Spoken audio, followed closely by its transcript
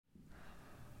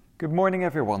Good morning,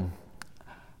 everyone.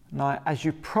 Now, as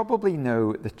you probably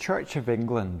know, the Church of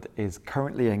England is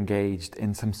currently engaged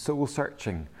in some soul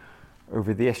searching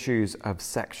over the issues of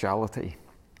sexuality.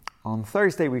 On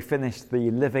Thursday, we finished the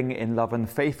Living in Love and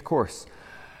Faith course.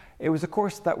 It was a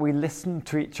course that we listened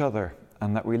to each other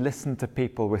and that we listened to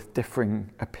people with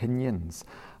differing opinions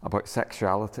about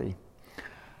sexuality.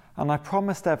 And I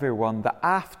promised everyone that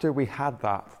after we had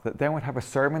that then we'd have a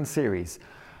sermon series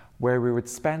where we would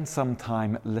spend some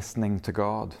time listening to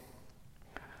God.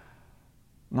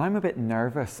 Now, I'm a bit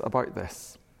nervous about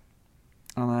this,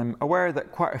 and I'm aware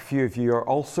that quite a few of you are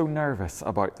also nervous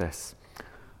about this.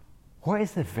 What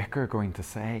is the vicar going to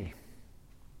say?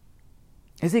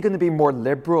 Is he going to be more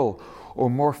liberal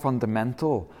or more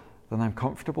fundamental than I'm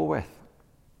comfortable with?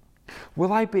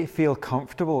 Will I feel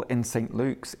comfortable in St.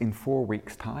 Luke's in 4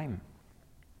 weeks' time?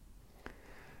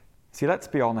 See, let's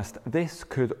be honest, this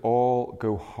could all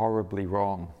go horribly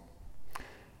wrong.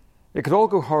 It could all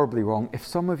go horribly wrong if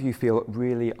some of you feel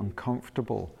really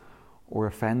uncomfortable or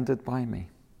offended by me.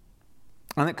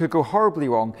 And it could go horribly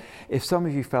wrong if some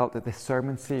of you felt that this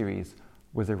sermon series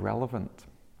was irrelevant.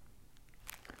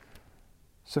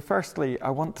 So firstly,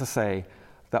 I want to say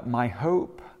that my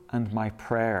hope and my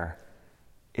prayer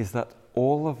is that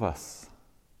all of us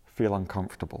feel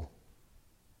uncomfortable.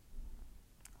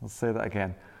 I'll say that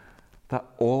again. That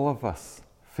all of us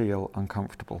feel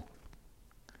uncomfortable.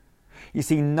 You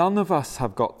see, none of us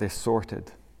have got this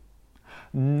sorted.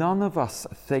 None of us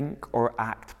think or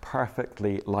act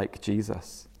perfectly like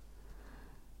Jesus.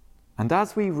 And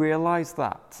as we realize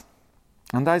that,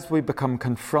 and as we become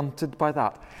confronted by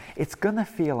that, it's going to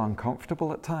feel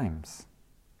uncomfortable at times.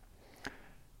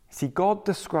 See, God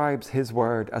describes His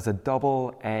word as a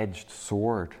double-edged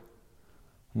sword,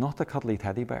 not a cuddly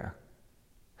teddy bear.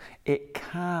 It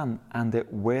can and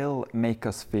it will make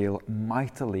us feel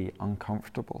mightily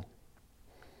uncomfortable.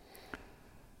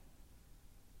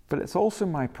 But it's also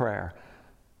my prayer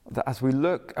that as we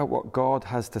look at what God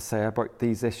has to say about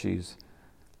these issues,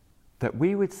 that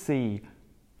we would see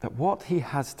that what He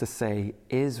has to say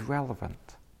is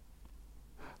relevant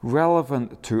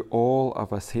to all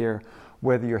of us here,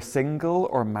 whether you're single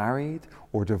or married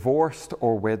or divorced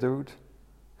or widowed,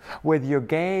 whether you're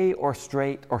gay or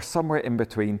straight or somewhere in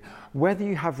between, whether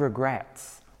you have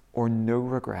regrets or no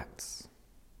regrets.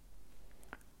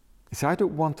 You see, I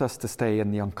don't want us to stay in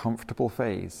the uncomfortable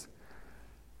phase.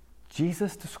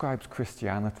 Jesus describes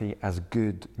Christianity as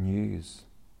good news.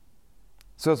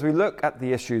 So as we look at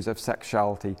the issues of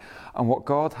sexuality and what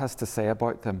God has to say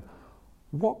about them,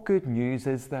 what good news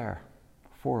is there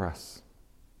for us?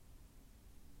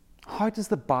 How does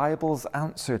the Bible's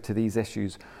answer to these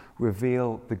issues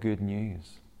reveal the good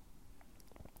news?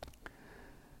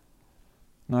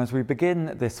 Now, as we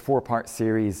begin this 4-part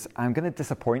series, I'm going to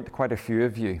disappoint quite a few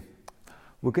of you.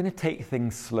 We're going to take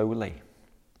things slowly.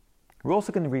 We're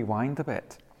also going to rewind a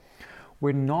bit.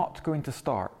 We're not going to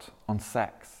start on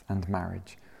sex and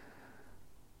marriage.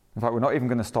 In fact, we're not even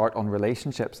going to start on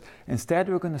relationships. Instead,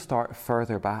 we're going to start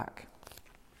further back.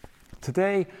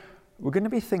 Today, we're going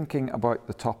to be thinking about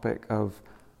the topic of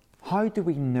how do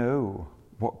we know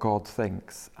what God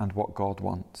thinks and what God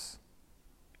wants.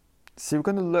 See, we're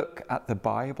going to look at the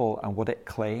Bible and what it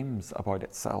claims about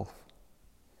itself.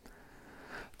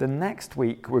 The next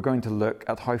week, we're going to look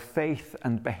at how faith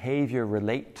and behaviour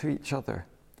relate to each other.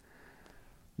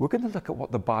 We're going to look at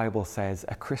what the Bible says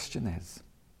a Christian is.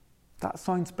 That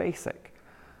sounds basic,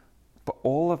 but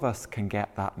all of us can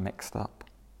get that mixed up.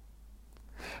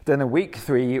 Then in week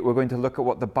 3, we're going to look at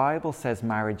what the Bible says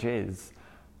marriage is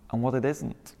and what it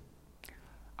isn't.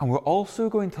 And we're also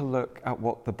going to look at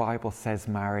what the Bible says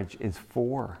marriage is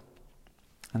for.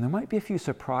 And there might be a few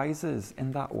surprises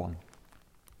in that one.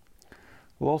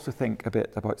 We'll also think a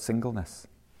bit about singleness.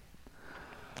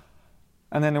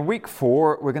 And then in week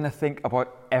 4, we're going to think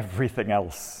about everything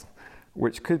else,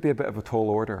 which could be a bit of a tall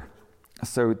order.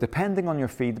 So depending on your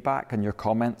feedback and your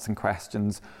comments and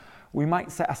questions, we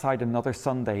might set aside another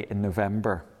Sunday in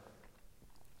November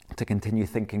to continue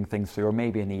thinking things through, or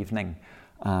maybe an evening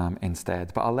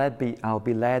instead. But I'll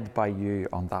be led by you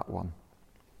on that one.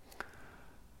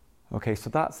 Okay, so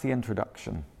that's the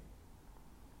introduction.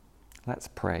 Let's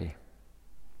pray.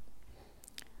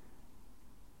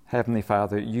 Heavenly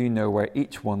Father, you know where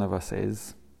each one of us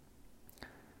is.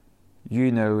 You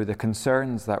know the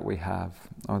concerns that we have,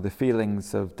 or the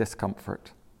feelings of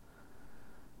discomfort.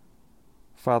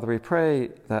 Father, we pray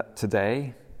that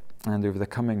today and over the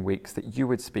coming weeks that you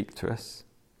would speak to us,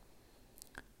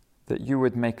 that you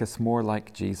would make us more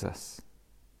like Jesus.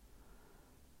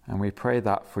 And we pray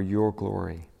that for your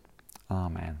glory.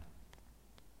 Amen.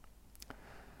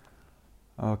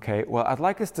 Okay, well, I'd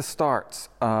like us to start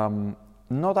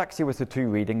not actually with the two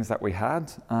readings that we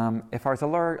had. If I was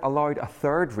allowed a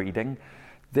third reading,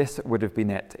 this would have been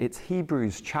it. It's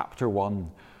Hebrews chapter 1,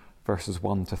 verses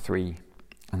 1 to 3,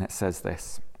 and it says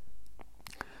this.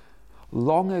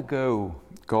 Long ago,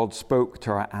 God spoke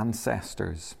to our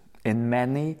ancestors in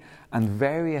many and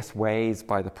various ways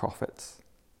by the prophets.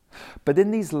 But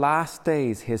in these last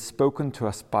days he has spoken to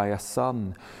us by a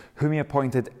Son, whom he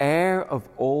appointed heir of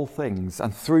all things,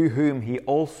 and through whom he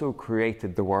also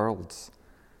created the worlds.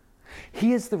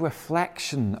 He is the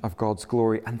reflection of God's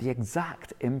glory and the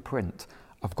exact imprint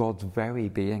of God's very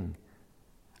being,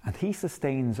 and he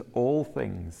sustains all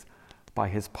things by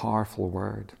his powerful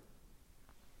word.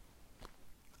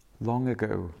 Long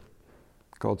ago,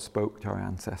 God spoke to our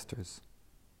ancestors.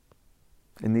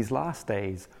 In these last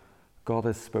days, God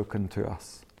has spoken to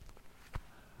us.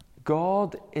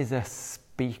 God is a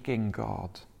speaking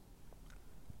God.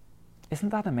 Isn't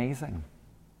that amazing?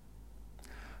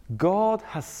 God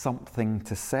has something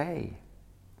to say,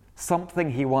 something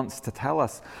he wants to tell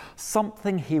us,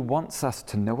 something he wants us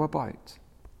to know about.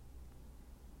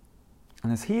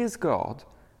 And as he is God,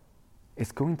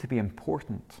 it's going to be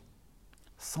important,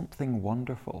 something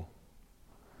wonderful.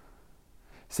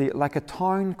 See, like a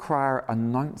town crier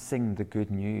announcing the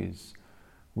good news,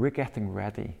 we're getting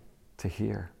ready to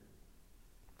hear.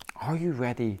 Are you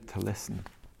ready to listen?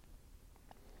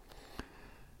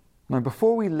 Now,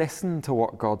 before we listen to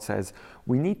what God says,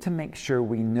 we need to make sure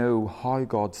we know how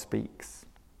God speaks.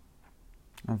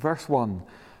 And verse 1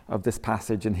 of this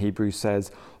passage in Hebrews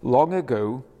says, long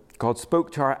ago, God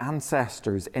spoke to our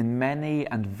ancestors in many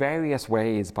and various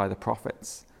ways by the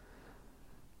prophets.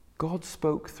 God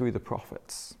spoke through the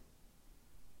prophets.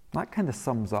 That kind of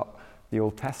sums up the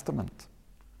Old Testament.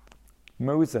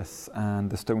 Moses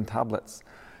and the stone tablets,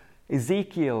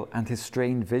 Ezekiel and his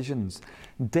strange visions,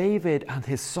 David and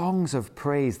his songs of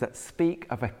praise that speak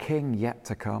of a king yet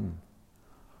to come.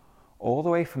 All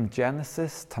the way from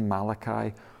Genesis to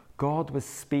Malachi, God was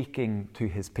speaking to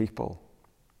his people.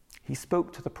 He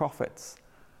spoke to the prophets,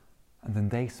 and then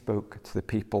they spoke to the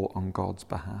people on God's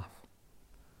behalf.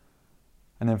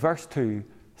 And in verse 2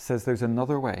 says there's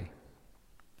another way.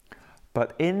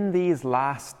 But in these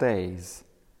last days,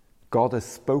 God has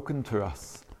spoken to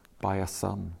us by a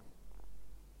Son.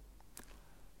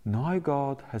 Now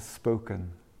God has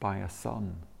spoken by a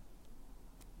Son.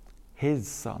 His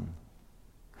Son.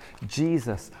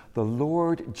 Jesus, the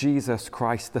Lord Jesus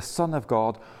Christ, the Son of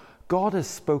God. God has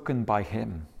spoken by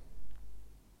him.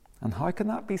 And how can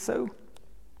that be so?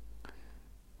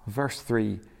 Verse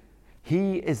 3.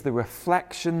 He is the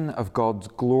reflection of God's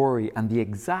glory and the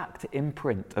exact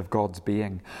imprint of God's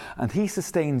being, and he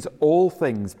sustains all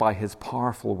things by his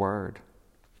powerful word.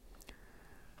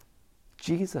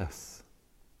 Jesus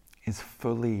is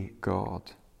fully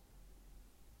God.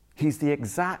 He's the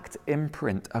exact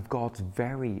imprint of God's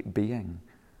very being.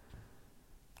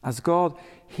 As God,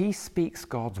 he speaks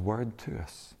God's word to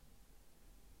us.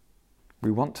 We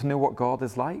want to know what God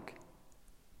is like?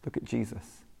 Look at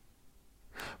Jesus.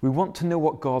 We want to know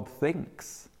what God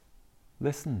thinks?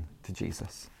 Listen to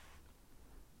Jesus.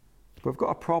 We've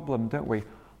got a problem, don't we?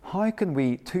 How can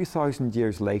we, 2,000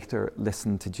 years later,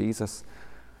 listen to Jesus?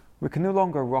 We can no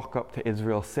longer rock up to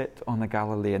Israel, sit on a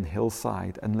Galilean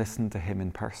hillside and listen to him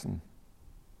in person.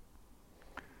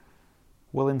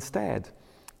 Well, instead,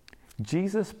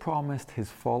 Jesus promised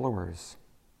his followers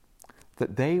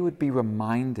that they would be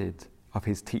reminded of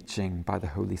his teaching by the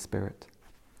Holy Spirit.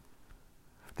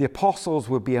 The apostles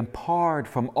would be empowered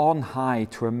from on high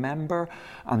to remember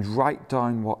and write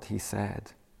down what he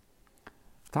said.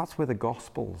 That's where the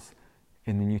Gospels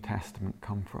in the New Testament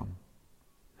come from.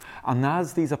 And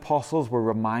as these apostles were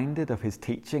reminded of his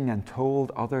teaching and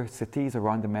told other cities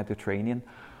around the Mediterranean,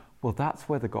 well, that's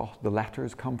where the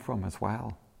letters come from as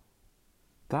well.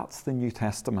 That's the New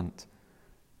Testament.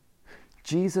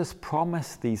 Jesus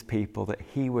promised these people that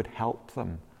he would help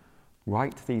them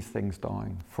write these things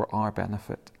down for our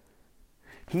benefit.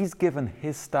 He's given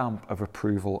his stamp of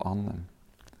approval on them.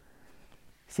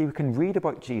 See, we can read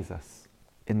about Jesus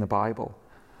in the Bible.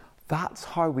 That's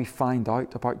how we find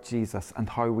out about Jesus and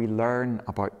how we learn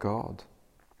about God.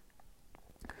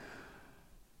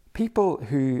 People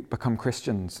who become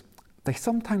Christians, they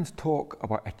sometimes talk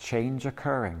about a change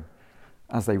occurring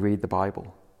as they read the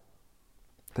Bible.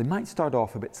 They might start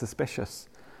off a bit suspicious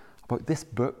about this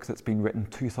book that's been written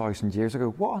 2,000 years ago.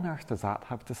 What on earth does that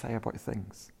have to say about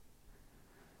things?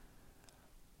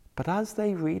 But as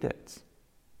they read it,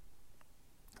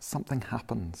 something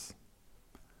happens.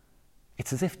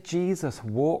 It's as if Jesus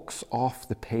walks off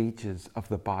the pages of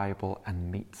the Bible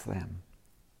and meets them.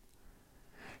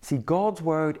 See, God's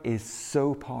word is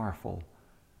so powerful.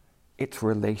 It's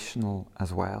relational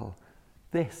as well.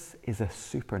 This is a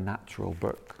supernatural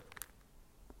book.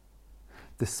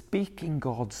 The speaking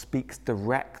God speaks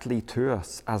directly to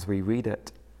us as we read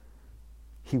it.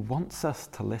 He wants us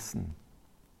to listen.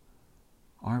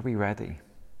 Are we ready?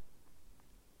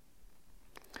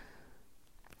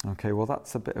 Okay, well,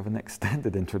 that's a bit of an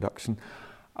extended introduction.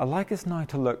 I'd like us now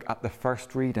to look at the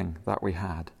first reading that we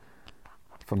had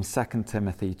from 2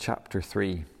 Timothy chapter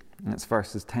 3, and it's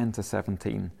verses 10 to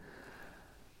 17.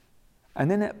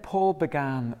 And in it, Paul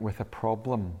began with a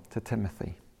problem to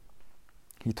Timothy.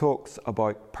 He talks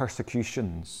about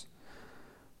persecutions,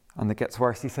 and it gets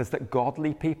worse. He says that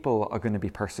godly people are going to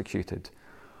be persecuted,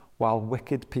 while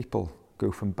wicked people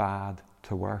go from bad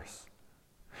to worse.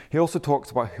 He also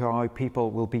talks about how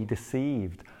people will be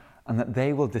deceived, and that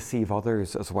they will deceive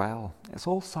others as well. It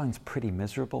all sounds pretty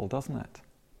miserable, doesn't it?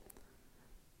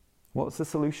 What's the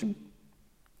solution?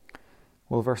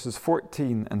 Well, verses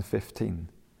 14 and 15.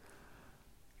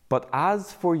 But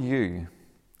as for you,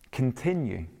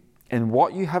 continue in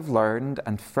what you have learned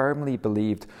and firmly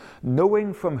believed,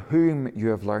 knowing from whom you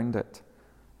have learned it,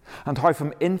 and how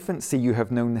from infancy you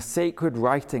have known the sacred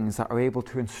writings that are able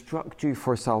to instruct you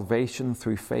for salvation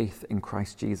through faith in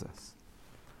Christ Jesus.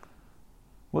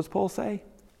 What does Paul say?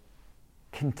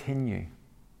 Continue.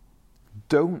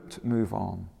 Don't move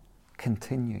on.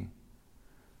 Continue.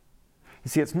 You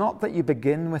see, it's not that you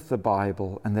begin with the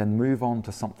Bible and then move on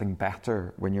to something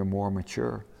better when you're more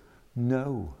mature.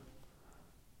 No.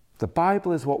 The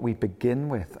Bible is what we begin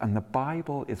with, and the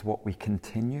Bible is what we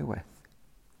continue with.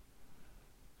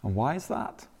 And why is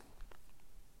that?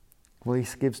 Well, he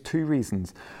gives two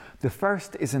reasons. The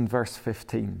first is in verse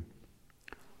 15.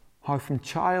 How from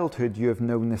childhood you have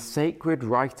known the sacred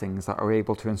writings that are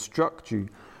able to instruct you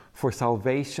for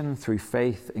salvation through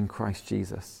faith in Christ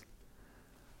Jesus.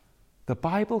 The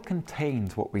Bible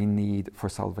contains what we need for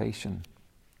salvation.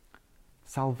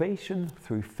 Salvation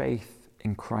through faith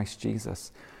in Christ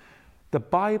Jesus. The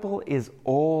Bible is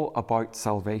all about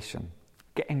salvation,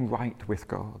 getting right with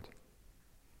God.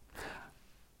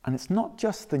 And it's not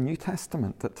just the New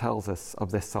Testament that tells us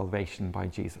of this salvation by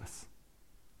Jesus.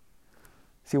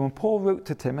 See, when Paul wrote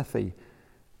to Timothy,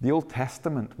 the Old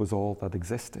Testament was all that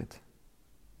existed.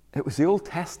 It was the Old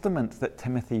Testament that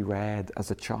Timothy read as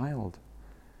a child.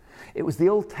 It was the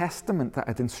Old Testament that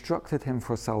had instructed him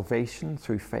for salvation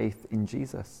through faith in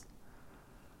Jesus.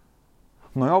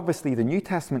 Now, obviously, the New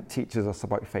Testament teaches us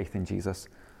about faith in Jesus,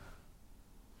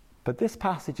 but this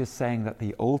passage is saying that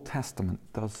the Old Testament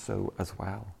does so as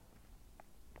well.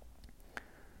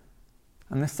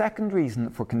 And the second reason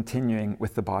for continuing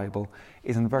with the Bible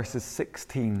is in verses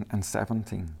 16 and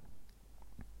 17.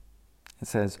 It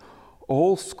says,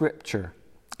 all Scripture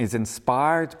is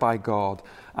inspired by God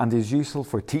and is useful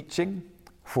for teaching,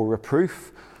 for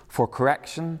reproof, for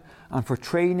correction, and for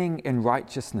training in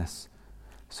righteousness,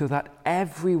 so that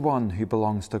everyone who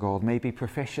belongs to God may be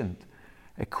proficient,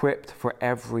 equipped for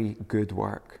every good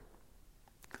work.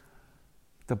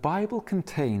 The Bible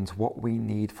contains what we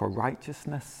need for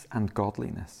righteousness and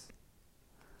godliness.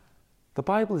 The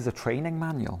Bible is a training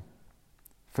manual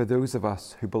for those of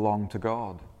us who belong to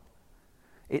God.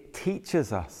 It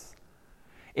teaches us,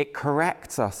 it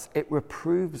corrects us, it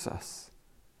reproves us.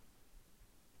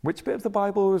 Which bit of the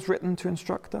Bible was written to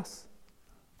instruct us?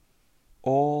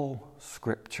 All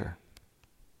Scripture.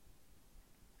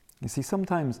 You see,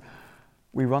 sometimes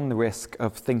we run the risk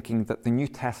of thinking that the New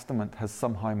Testament has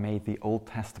somehow made the Old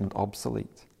Testament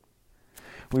obsolete.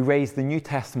 We raise the New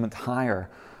Testament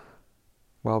higher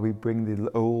while we bring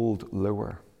the Old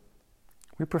lower.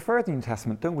 We prefer the New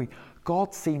Testament, don't we?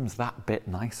 God seems that bit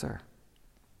nicer.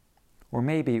 Or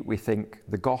maybe we think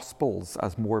the Gospels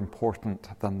as more important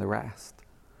than the rest.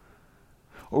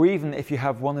 Or even if you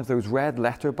have one of those red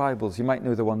letter Bibles, you might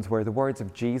know the ones where the words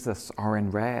of Jesus are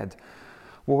in red.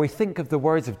 Well, we think of the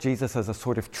words of Jesus as a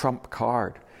sort of trump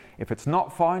card. If it's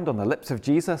not found on the lips of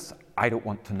Jesus, I don't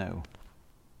want to know.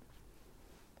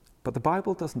 But the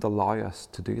Bible doesn't allow us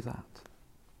to do that.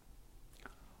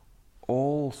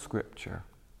 All Scripture,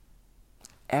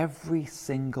 every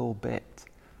single bit,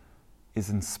 is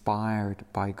inspired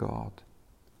by God.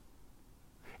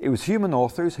 It was human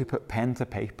authors who put pen to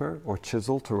paper or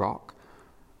chisel to rock,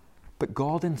 but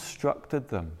God instructed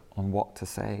them on what to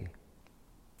say.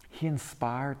 He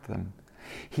inspired them.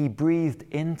 He breathed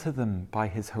into them by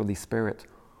His Holy Spirit.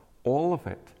 All of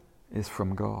it is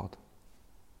from God.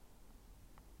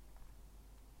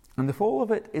 And if all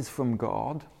of it is from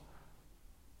God,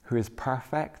 who is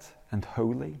perfect and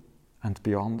holy and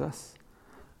beyond us,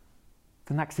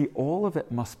 then actually all of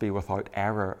it must be without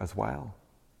error as well.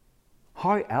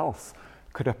 How else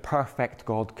could a perfect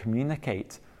God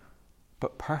communicate,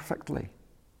 but perfectly.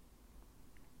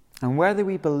 And whether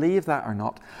we believe that or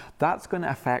not, that's going to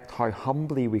affect how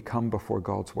humbly we come before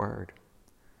God's word.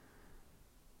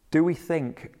 Do we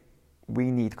think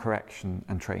we need correction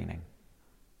and training?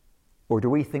 Or do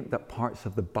we think that parts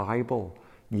of the Bible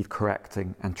need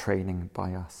correcting and training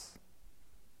by us?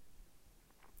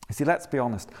 You see, let's be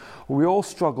honest. We all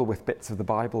struggle with bits of the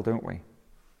Bible, don't we?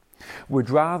 We'd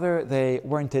rather they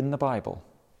weren't in the Bible.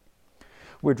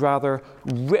 We'd rather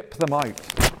rip them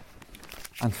out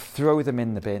and throw them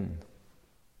in the bin.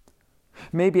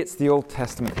 Maybe it's the Old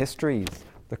Testament histories,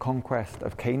 the conquest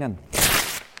of Canaan,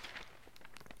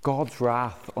 God's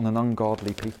wrath on an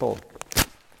ungodly people,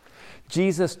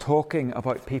 Jesus talking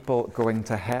about people going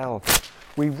to hell.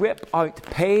 We rip out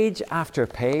page after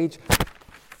page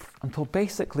until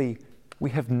basically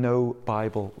we have no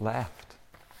Bible left.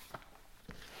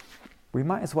 We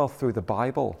might as well throw the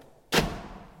Bible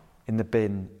in the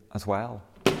bin as well.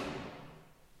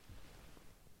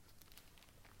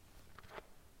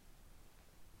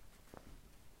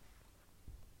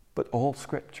 But all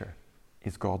Scripture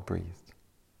is God-breathed.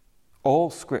 All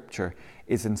Scripture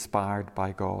is inspired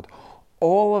by God.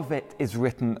 All of it is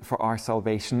written for our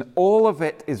salvation. All of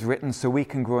it is written so we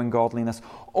can grow in godliness.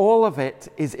 All of it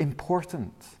is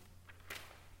important.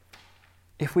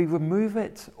 If we remove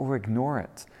it or ignore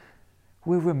it,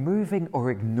 we're removing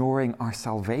or ignoring our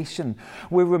salvation.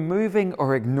 We're removing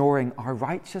or ignoring our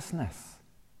righteousness.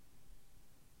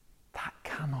 That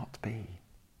cannot be.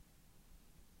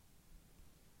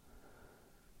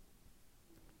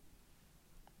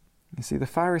 You see, the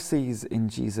Pharisees in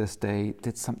Jesus' day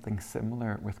did something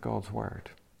similar with God's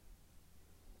word.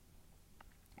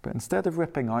 But instead of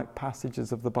ripping out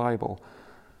passages of the Bible,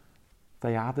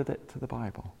 they added it to the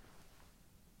Bible.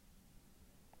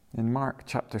 In Mark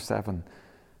chapter 7,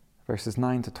 verses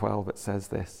 9 to 12, it says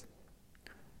this.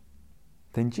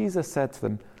 Then Jesus said to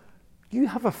them, "You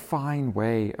have a fine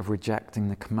way of rejecting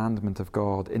the commandment of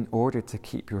God in order to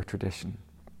keep your tradition.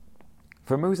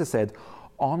 For Moses said,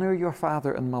 'Honor your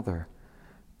father and mother,'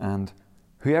 and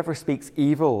 'Whoever speaks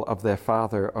evil of their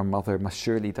father or mother must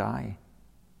surely die.'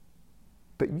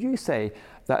 But you say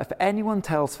that if anyone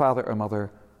tells father or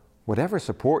mother, 'Whatever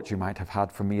support you might have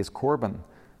had from me is Corban,'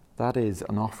 that is,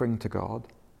 an offering to God,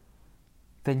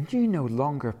 then you no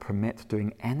longer permit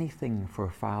doing anything for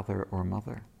father or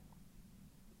mother."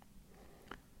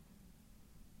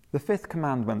 The fifth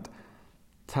commandment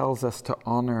tells us to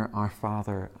honor our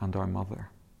father and our mother.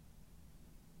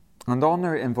 And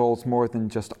honor involves more than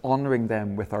just honoring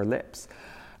them with our lips,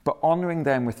 but honoring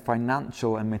them with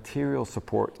financial and material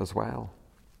support as well.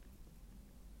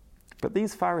 But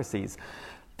these Pharisees,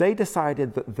 they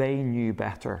decided that they knew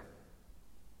better.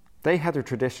 They had a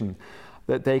tradition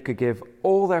that they could give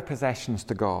all their possessions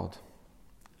to God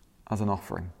as an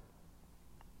offering.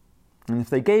 And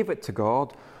if they gave it to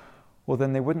God, well,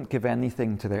 then they wouldn't give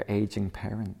anything to their aging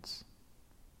parents.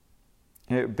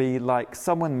 It would be like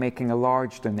someone making a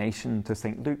large donation to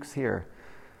St. Luke's here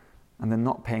and then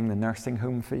not paying the nursing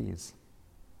home fees.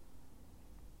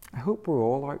 I hope we're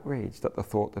all outraged at the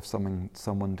thought of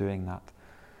someone doing that.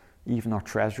 Even our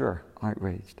treasurer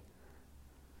outraged.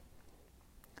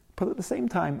 But at the same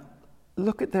time,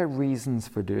 look at their reasons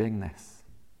for doing this.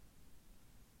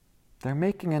 They're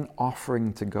making an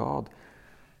offering to God.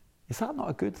 Is that not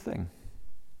a good thing?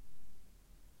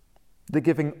 They're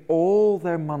giving all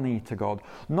their money to God,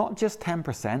 not just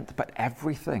 10%, but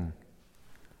everything.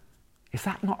 Is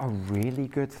that not a really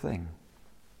good thing?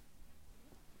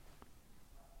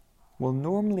 Well,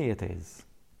 normally it is,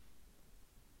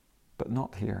 but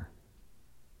not here.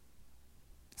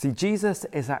 See, Jesus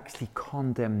is actually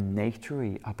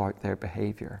condemnatory about their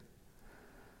behavior.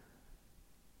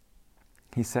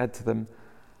 He said to them,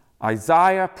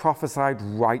 "Isaiah prophesied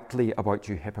rightly about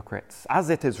you hypocrites, as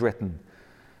it is written,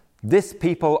 'This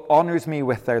people honors me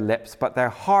with their lips, but their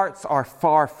hearts are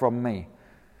far from me.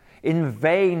 In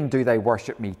vain do they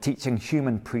worship me, teaching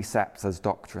human precepts as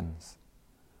doctrines.'"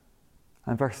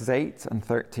 And verses 8 and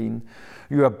 13,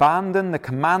 "You abandon the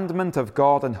commandment of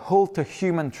God and hold to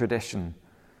human tradition,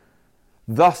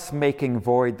 thus making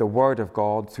void the word of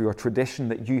God through a tradition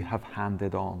that you have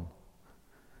handed on."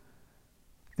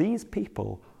 These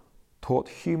people taught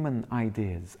human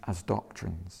ideas as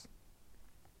doctrines.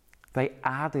 They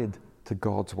added to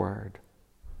God's word.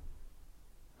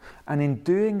 And in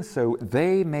doing so,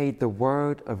 they made the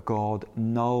word of God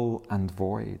null and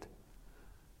void.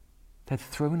 They'd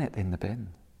thrown it in the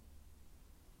bin.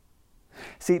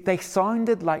 See, they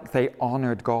sounded like they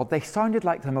honored God. They sounded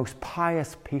like the most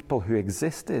pious people who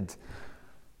existed.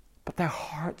 But their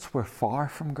hearts were far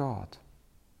from God.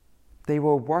 They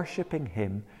were worshipping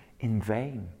him in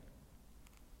vain.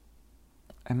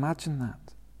 Imagine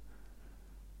that.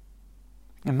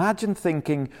 Imagine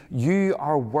thinking you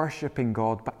are worshipping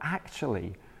God, but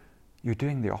actually you're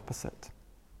doing the opposite.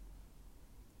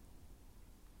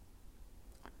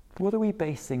 What are we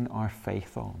basing our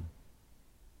faith on?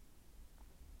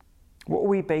 What are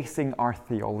we basing our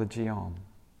theology on?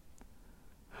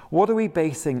 What are we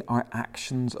basing our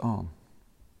actions on?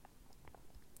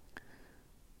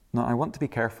 Now, I want to be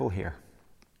careful here.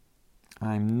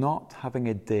 I'm not having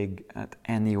a dig at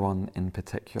anyone in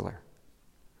particular.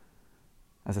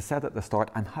 As I said at the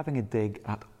start, I'm having a dig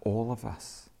at all of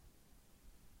us.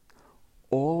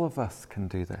 All of us can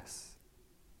do this.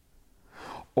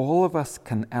 All of us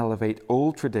can elevate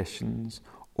old traditions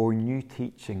or new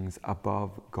teachings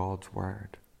above God's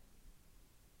word.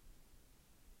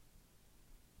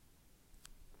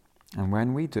 And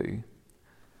when we do,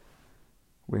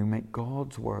 we make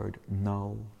God's word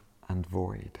null and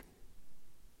void.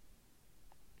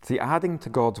 See, adding to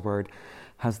God's word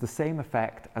has the same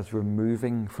effect as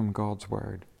removing from God's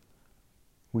word.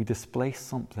 We displace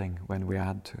something when we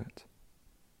add to it.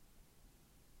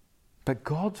 But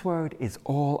God's word is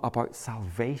all about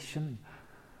salvation.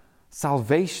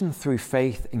 Salvation through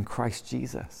faith in Christ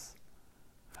Jesus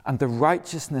and the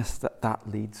righteousness that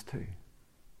that leads to.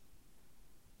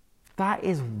 That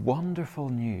is wonderful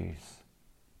news.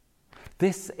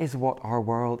 This is what our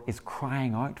world is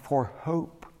crying out for: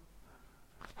 hope.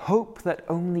 Hope that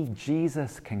only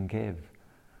Jesus can give.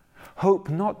 Hope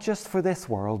not just for this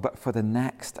world, but for the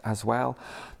next as well.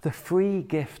 The free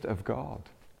gift of God.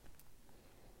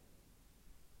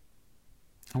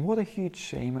 And what a huge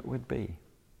shame it would be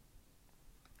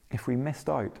if we missed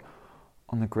out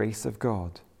on the grace of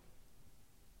God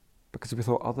because we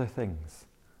thought other things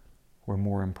were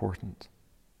more important.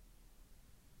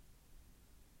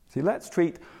 See, let's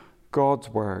treat God's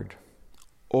word,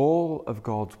 all of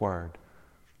God's word,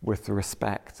 with the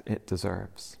respect it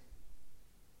deserves.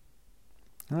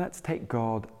 And let's take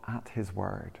God at his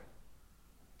word.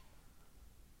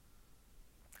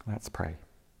 Let's pray.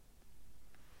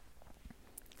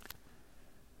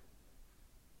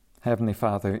 Heavenly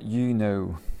Father, you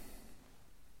know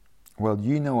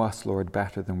us, Lord,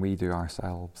 better than we do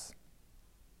ourselves.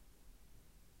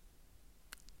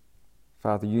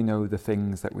 Father, you know the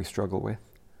things that we struggle with,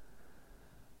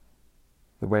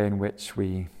 the way in which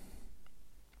we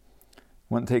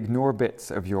want to ignore bits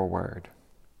of your word,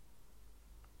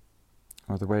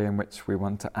 or the way in which we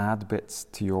want to add bits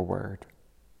to your word.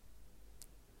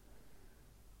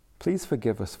 Please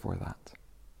forgive us for that.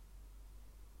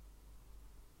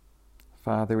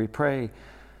 Father, we pray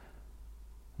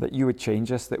that you would change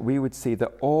us, that we would see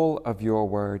that all of your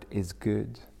word is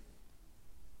good,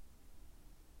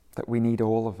 that we need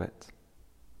all of it,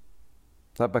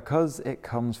 that because it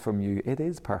comes from you, it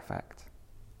is perfect.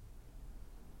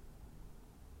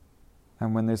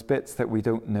 And when there's bits that we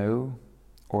don't know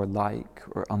or like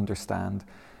or understand,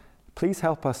 please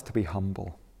help us to be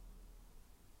humble,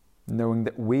 knowing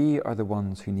that we are the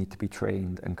ones who need to be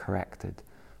trained and corrected,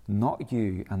 not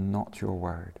you and not your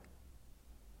word.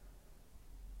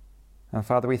 And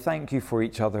Father, we thank you for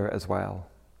each other as well,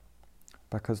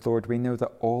 because Lord, we know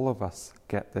that all of us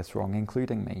get this wrong,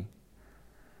 including me.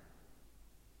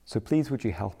 So please would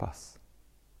you help us?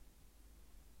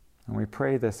 And we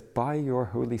pray this by your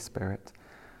Holy Spirit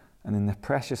and in the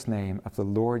precious name of the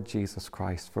Lord Jesus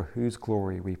Christ, for whose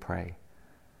glory we pray.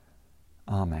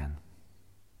 Amen.